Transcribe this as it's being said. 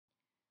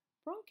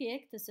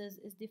Bronchiectasis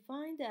is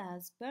defined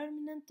as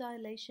permanent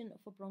dilation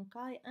of a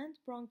bronchi and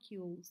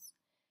bronchioles.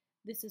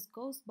 This is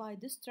caused by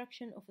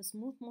destruction of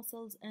smooth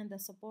muscles and the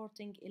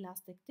supporting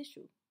elastic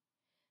tissue.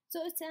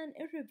 So it's an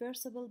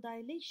irreversible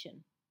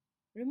dilation.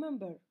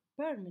 Remember,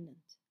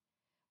 permanent.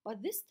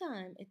 But this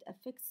time it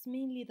affects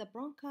mainly the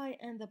bronchi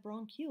and the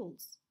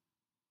bronchioles.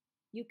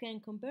 You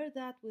can compare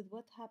that with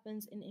what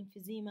happens in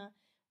emphysema,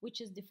 which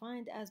is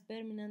defined as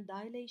permanent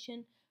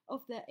dilation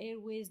of the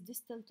airways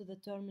distal to the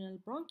terminal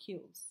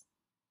bronchioles.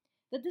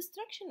 The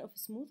destruction of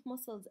smooth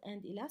muscles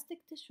and elastic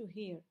tissue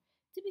here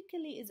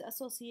typically is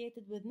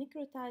associated with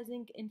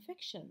necrotizing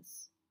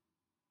infections.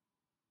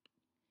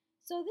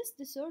 So this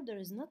disorder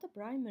is not a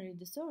primary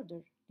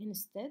disorder.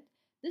 Instead,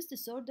 this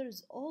disorder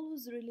is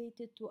always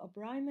related to a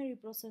primary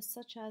process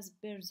such as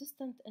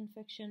persistent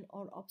infection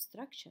or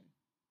obstruction.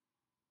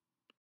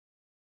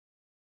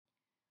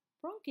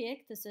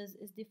 Bronchiectasis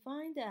is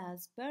defined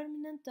as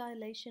permanent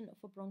dilation of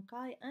a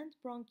bronchi and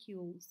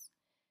bronchioles.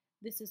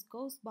 This is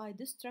caused by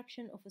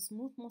destruction of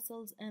smooth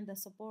muscles and the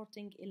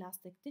supporting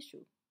elastic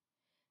tissue.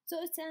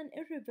 So it's an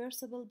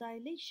irreversible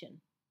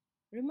dilation.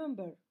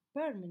 Remember,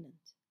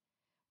 permanent.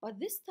 But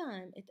this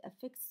time it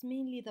affects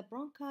mainly the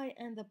bronchi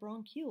and the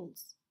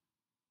bronchioles.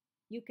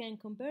 You can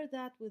compare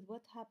that with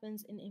what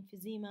happens in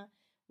emphysema,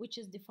 which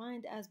is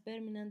defined as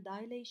permanent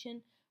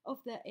dilation of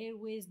the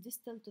airways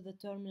distal to the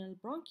terminal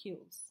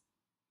bronchioles.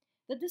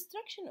 The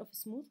destruction of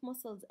smooth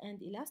muscles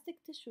and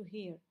elastic tissue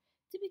here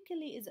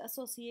typically is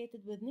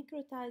associated with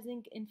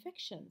necrotizing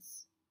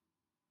infections.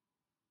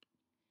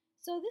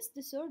 So this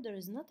disorder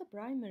is not a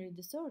primary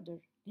disorder.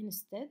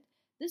 Instead,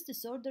 this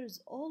disorder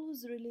is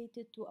always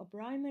related to a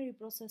primary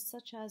process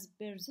such as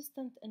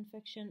persistent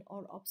infection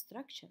or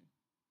obstruction.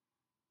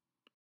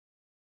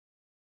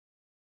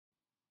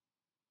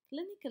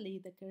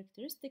 Clinically, the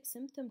characteristic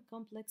symptom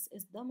complex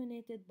is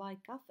dominated by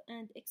cough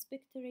and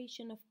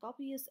expectoration of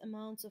copious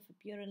amounts of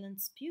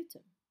purulent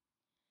sputum.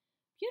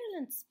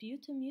 Purulent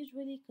sputum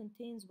usually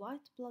contains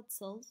white blood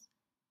cells,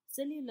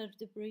 cellular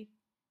debris,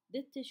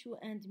 dead tissue,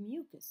 and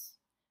mucus.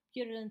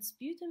 Purulent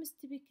sputum is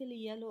typically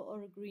yellow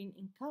or green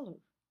in color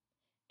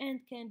and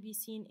can be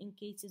seen in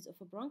cases of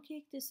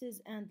bronchiectasis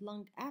and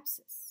lung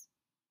abscess.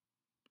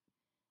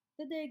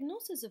 The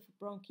diagnosis of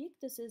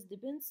bronchiectasis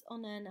depends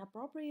on an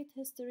appropriate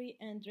history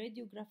and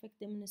radiographic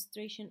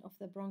demonstration of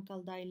the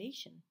bronchial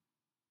dilation.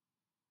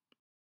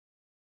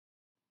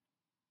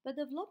 The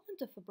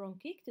development of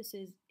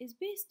bronchiectasis is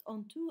based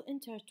on two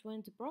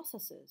intertwined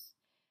processes.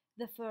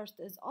 The first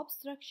is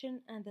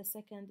obstruction and the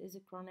second is a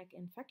chronic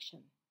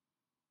infection.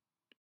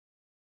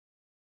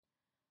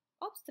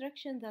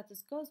 Obstruction that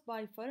is caused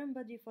by foreign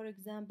body, for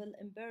example,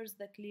 impairs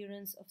the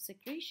clearance of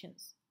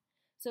secretions.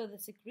 So the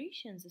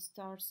secretions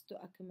starts to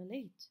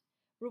accumulate,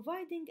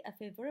 providing a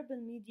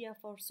favorable media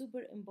for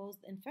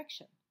superimposed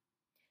infection.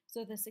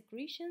 So the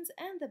secretions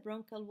and the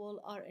bronchial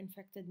wall are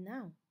infected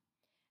now,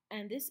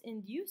 and this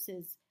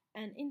induces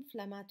an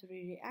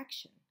inflammatory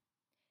reaction.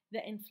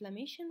 The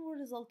inflammation will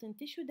result in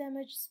tissue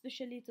damage,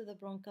 especially to the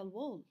bronchial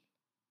wall,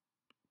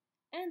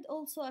 and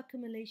also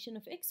accumulation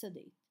of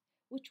exudate,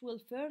 which will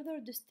further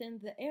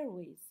distend the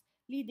airways,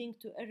 leading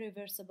to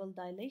irreversible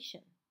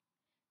dilation.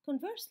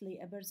 Conversely,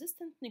 a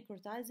persistent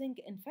necrotizing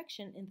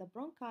infection in the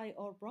bronchi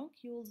or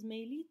bronchioles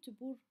may lead to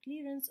poor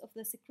clearance of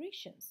the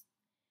secretions.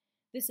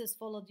 This is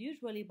followed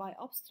usually by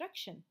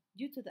obstruction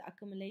due to the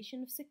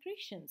accumulation of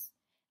secretions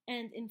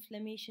and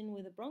inflammation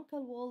with the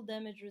bronchial wall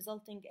damage,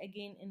 resulting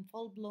again in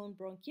full-blown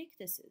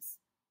bronchiectasis.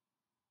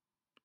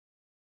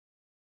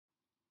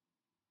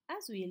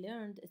 As we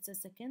learned, it's a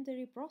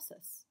secondary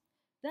process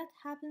that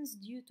happens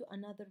due to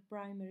another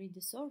primary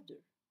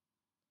disorder.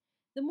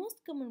 The most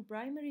common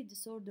primary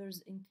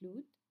disorders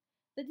include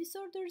the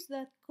disorders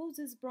that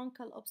causes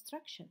bronchial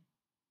obstruction,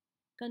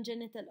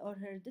 congenital or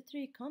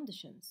hereditary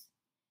conditions,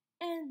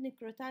 and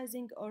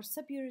necrotizing or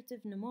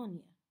suppurative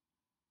pneumonia.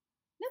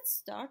 Let's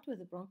start with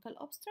the bronchial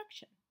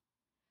obstruction.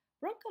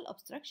 Bronchial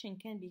obstruction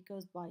can be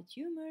caused by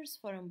tumors,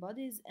 foreign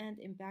bodies, and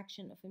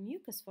impaction of a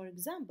mucus, for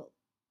example.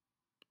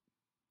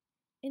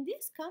 In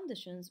these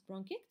conditions,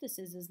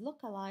 bronchiectasis is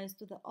localized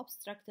to the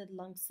obstructed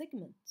lung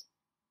segment.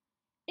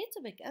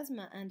 Atopic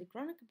asthma and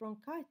chronic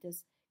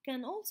bronchitis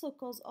can also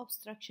cause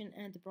obstruction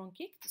and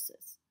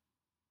bronchiectasis.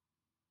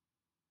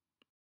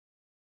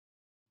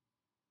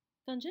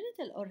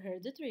 Congenital or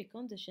hereditary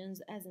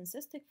conditions as in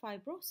cystic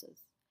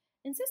fibrosis.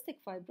 In cystic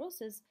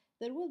fibrosis,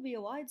 there will be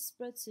a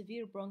widespread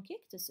severe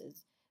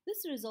bronchiectasis.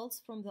 This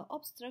results from the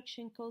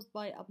obstruction caused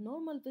by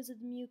abnormal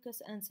viscid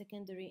mucus and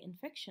secondary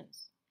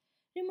infections.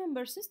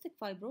 Remember, cystic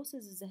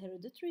fibrosis is a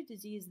hereditary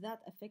disease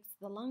that affects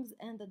the lungs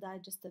and the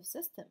digestive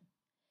system.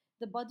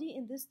 The body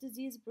in this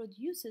disease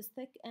produces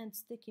thick and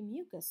sticky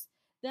mucus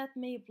that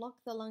may block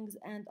the lungs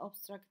and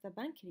obstruct the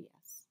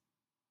pancreas.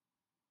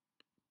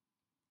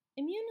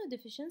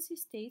 Immunodeficiency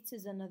states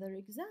is another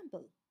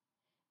example,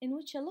 in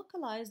which a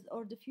localized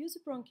or diffuse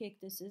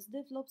bronchiectasis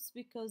develops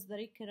because the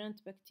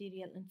recurrent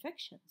bacterial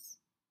infections.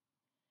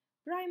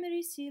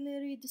 Primary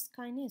ciliary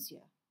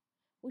dyskinesia,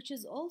 which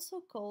is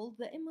also called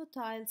the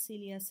immotile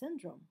cilia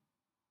syndrome.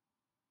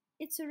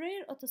 It's a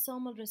rare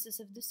autosomal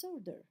recessive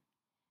disorder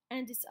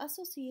and is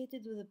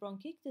associated with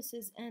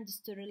bronchiectasis and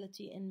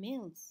sterility in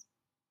males.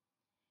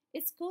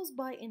 It's caused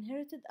by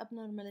inherited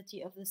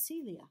abnormality of the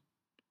cilia.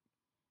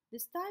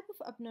 This type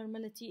of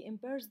abnormality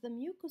impairs the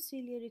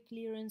mucociliary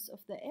clearance of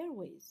the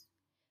airways,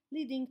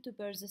 leading to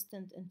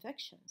persistent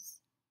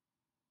infections.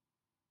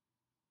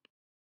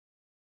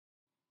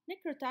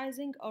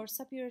 Necrotizing or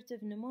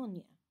suppurative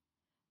pneumonia,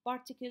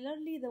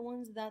 particularly the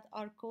ones that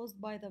are caused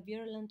by the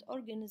virulent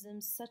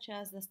organisms such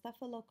as the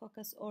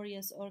Staphylococcus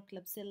aureus or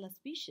Klebsiella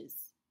species.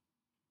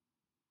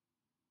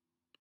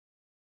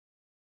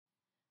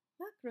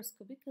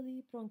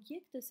 Macroscopically,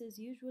 bronchiectasis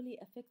usually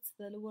affects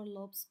the lower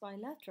lobes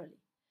bilaterally,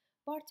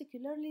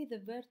 particularly the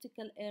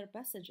vertical air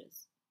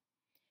passages.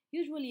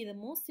 Usually, the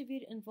most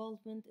severe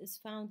involvement is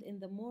found in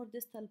the more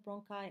distal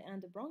bronchi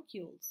and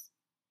bronchioles.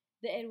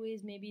 The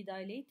airways may be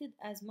dilated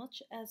as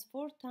much as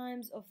 4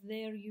 times of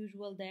their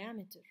usual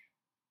diameter.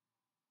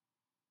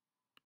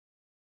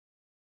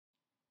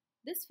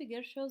 This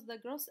figure shows the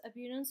gross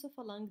appearance of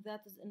a lung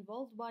that is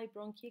involved by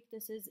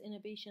bronchiectasis in a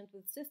patient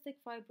with cystic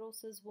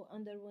fibrosis who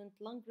underwent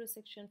lung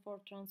resection for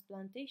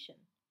transplantation.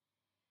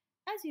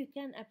 As you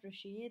can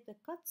appreciate, the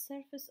cut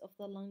surface of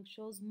the lung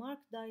shows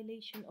marked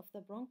dilation of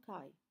the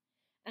bronchi,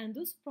 and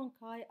those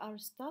bronchi are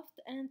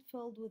stuffed and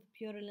filled with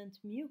purulent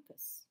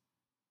mucus.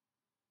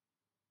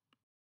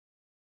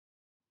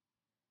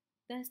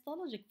 The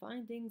histologic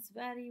findings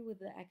vary with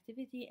the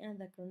activity and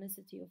the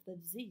chronicity of the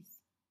disease.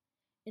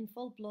 In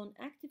full-blown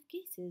active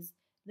cases,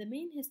 the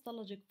main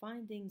histologic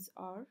findings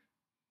are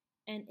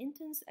an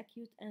intense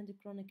acute and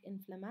chronic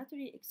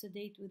inflammatory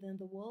exudate within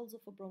the walls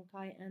of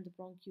bronchi and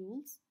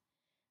bronchioles,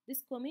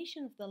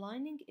 desquamation of the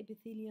lining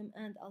epithelium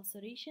and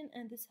ulceration,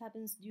 and this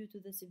happens due to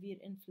the severe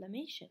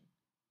inflammation.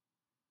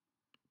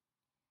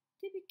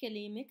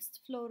 Typically, mixed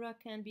flora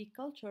can be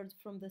cultured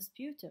from the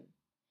sputum.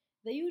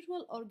 The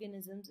usual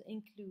organisms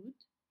include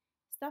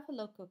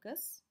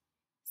Staphylococcus,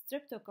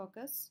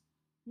 Streptococcus,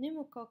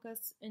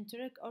 Pneumococcus,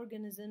 enteric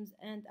organisms,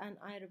 and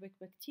anaerobic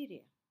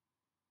bacteria.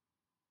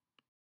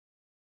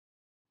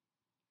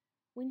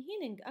 When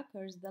healing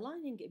occurs, the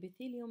lining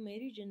epithelium may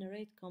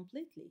regenerate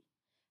completely.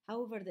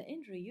 However, the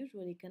injury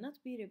usually cannot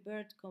be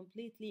repaired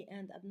completely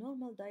and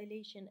abnormal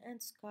dilation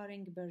and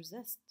scarring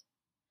persist.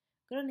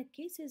 Chronic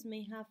cases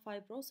may have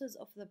fibrosis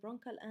of the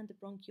bronchial and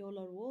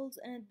bronchiolar walls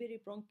and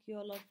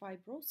peribronchiolar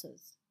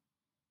fibrosis.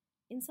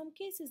 In some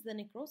cases, the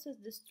necrosis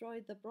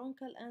destroyed the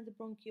bronchial and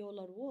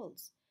bronchiolar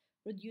walls,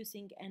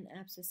 producing an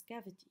abscess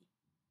cavity.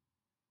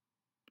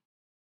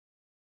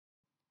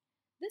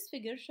 This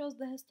figure shows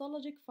the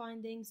histologic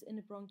findings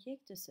in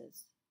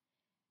bronchiectasis.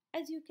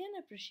 As you can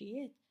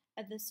appreciate,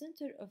 at the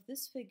center of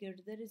this figure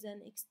there is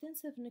an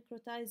extensive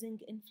necrotizing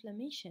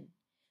inflammation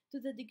to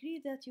the degree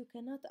that you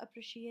cannot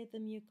appreciate the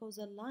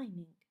mucosal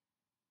lining.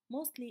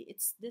 Mostly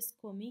it's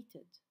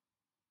desquamated.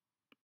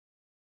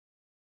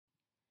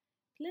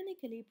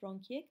 Clinically,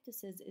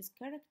 bronchiectasis is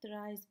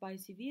characterized by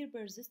severe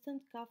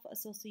persistent cough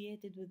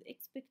associated with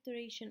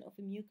expectoration of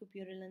a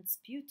mucopurulent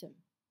sputum.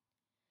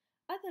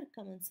 Other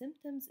common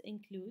symptoms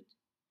include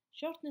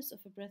shortness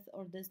of breath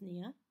or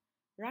dyspnea,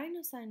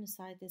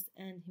 rhinosinusitis,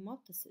 and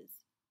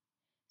hemoptysis.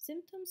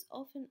 Symptoms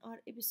often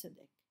are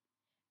episodic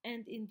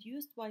and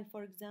induced by,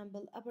 for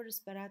example, upper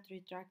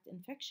respiratory tract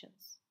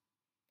infections.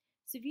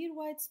 Severe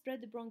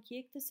widespread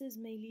bronchiectasis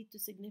may lead to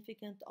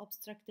significant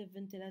obstructive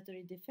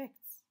ventilatory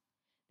defects.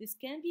 This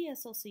can be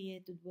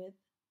associated with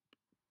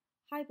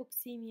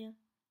hypoxemia,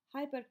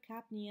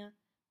 hypercapnia,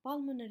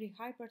 pulmonary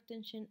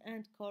hypertension,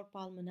 and cor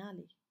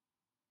pulmonale.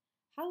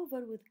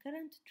 However, with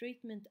current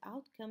treatment,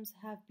 outcomes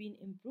have been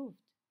improved,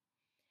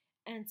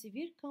 and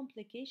severe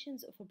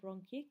complications of a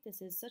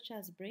bronchiectasis such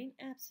as brain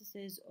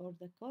abscesses or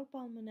the cor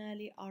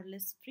pulmonale are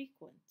less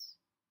frequent.